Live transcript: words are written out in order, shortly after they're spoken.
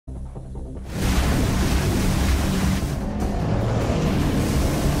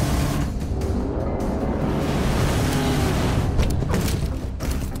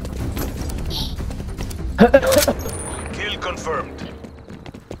Kill confirmed.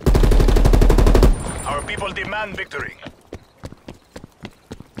 Our people demand victory.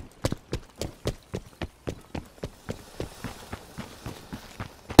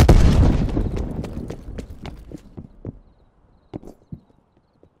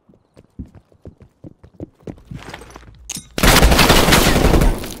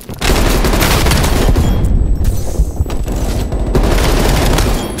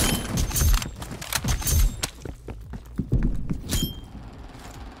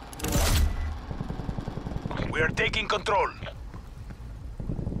 We are taking control.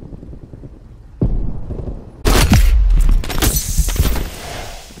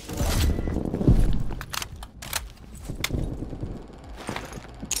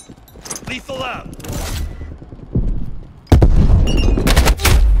 Lethal out!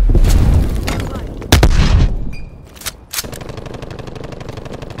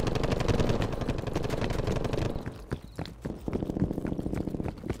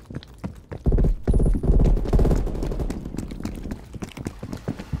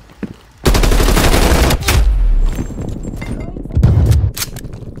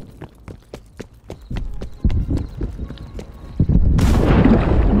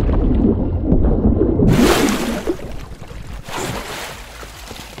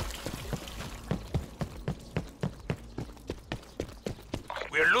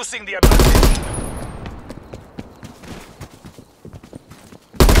 We are losing the advantage.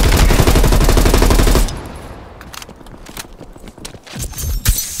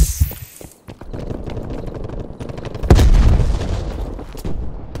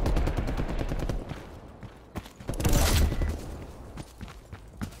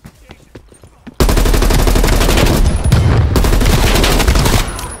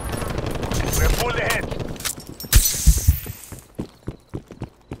 We're pulled ahead.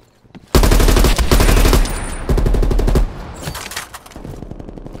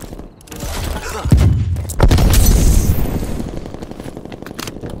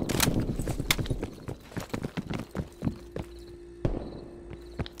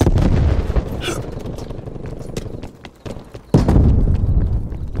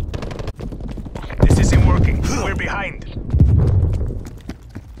 This isn't working. We're behind.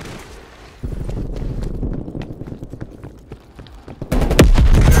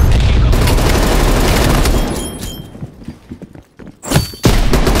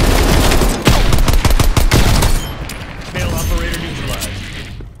 Tail operator neutralized.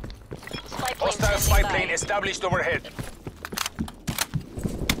 Hostile spy plane established overhead.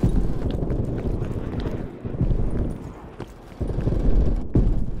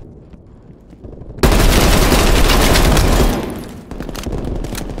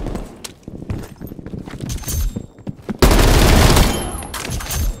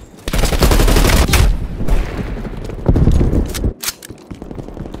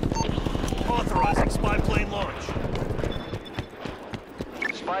 Authorizing spy plane launch.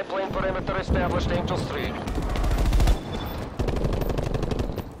 Spy plane perimeter established, Angels 3.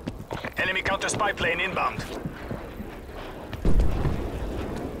 Enemy counter spy plane inbound.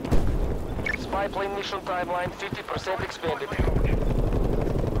 Spy plane mission timeline 50% expanded.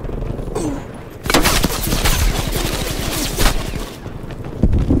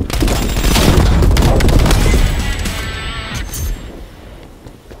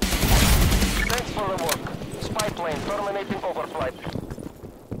 Thanks for the work. Spy plane terminating overflight.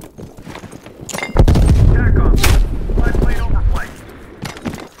 TACOM. Spy plane overflight.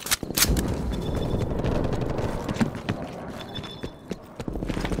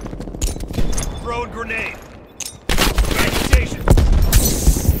 Throwing grenade. Agitation.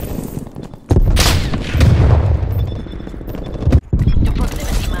 The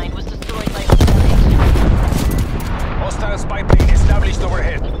proximity mine was destroyed by hostile. Hostile spy plane established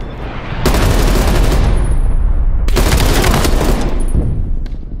overhead.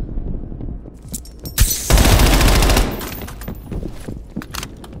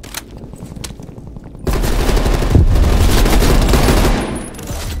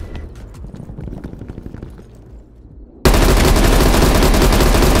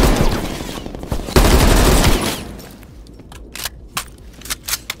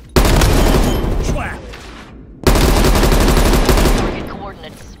 Schwap. Target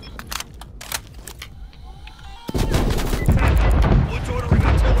coordinates. Woods ordering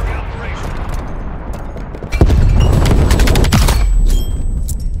artillery operation.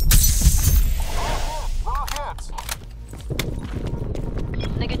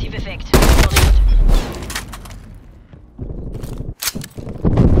 Negative effect. Acknowledged.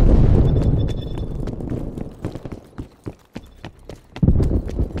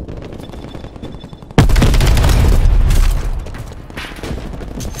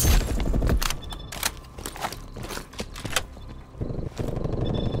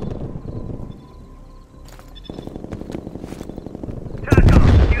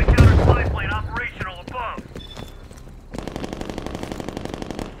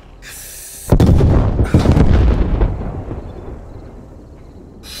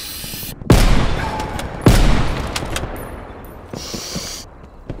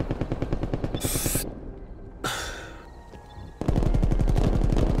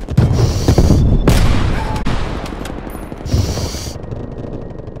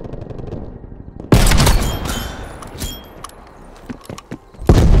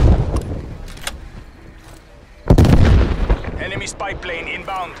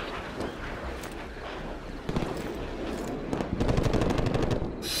 inbound.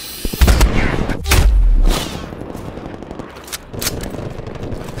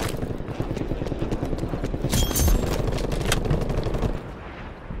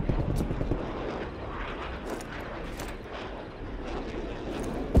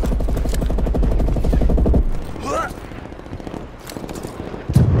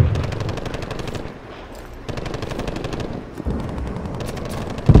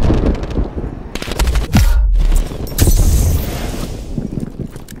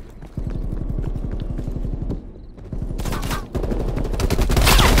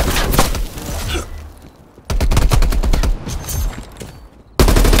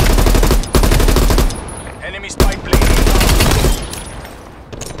 Enemy spy plane inbound.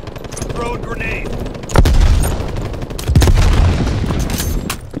 Throwing grenade.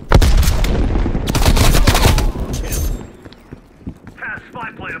 Pass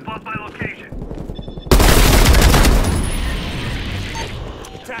spy plane above my location.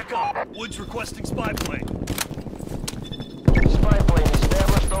 Attack on. Woods requesting spy plane. Spy plane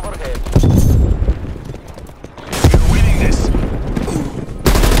established overhead. We're winning this.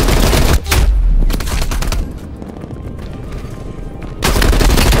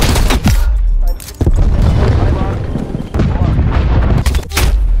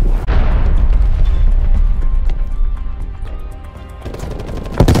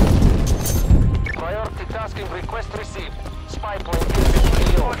 Priority tasking request received. Spy plane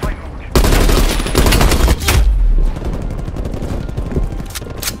is PO.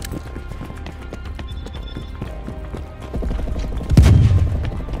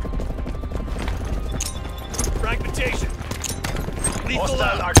 Fragmentation. Lethal Hostile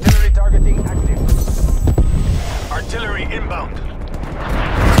out. artillery targeting active. Artillery inbound.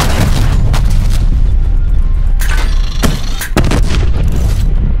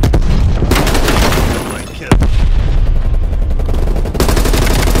 Line kill.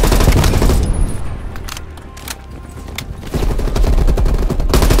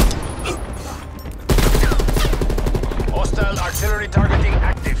 Hostile artillery targeting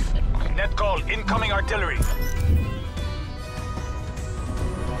active. Net call, incoming artillery.